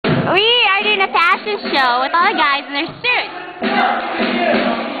fashion show with all the guys in their suits.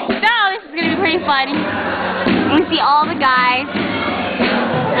 So this is going to be pretty fun. You can see all the guys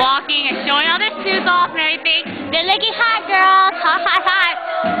walking and showing all their suits off and everything. They're looking hot, girls. Hot, hot, hot.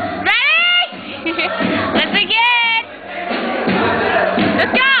 Ready? Let's begin.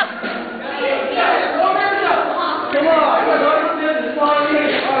 Let's go. Come on.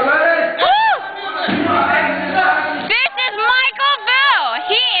 This is Michael Vu.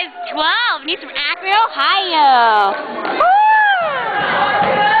 He is 12 and he's from Akron, Ohio.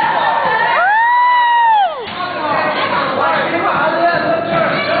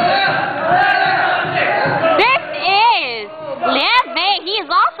 This is Levi. He is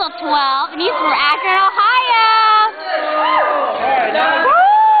also 12 and he's from Akron, Ohio.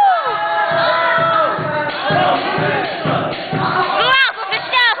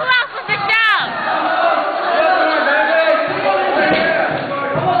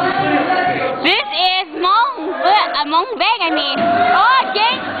 Mong Veg, I mean. Oh,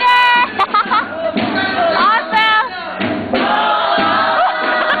 gangster! Awesome!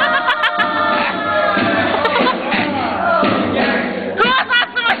 Who else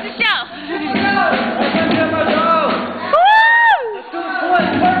wants to watch the show?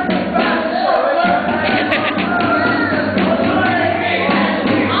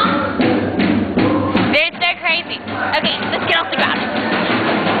 They're crazy. Okay, let's get off the ground.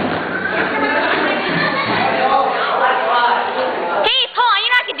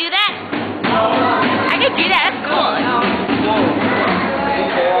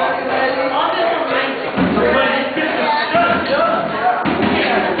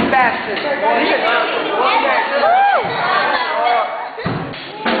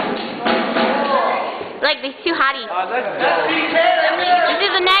 Like these two hotties. This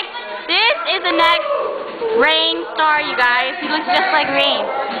is the next Rain star, you guys. He looks just like Rain.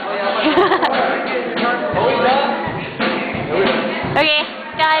 Okay,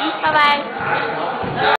 done. Bye bye.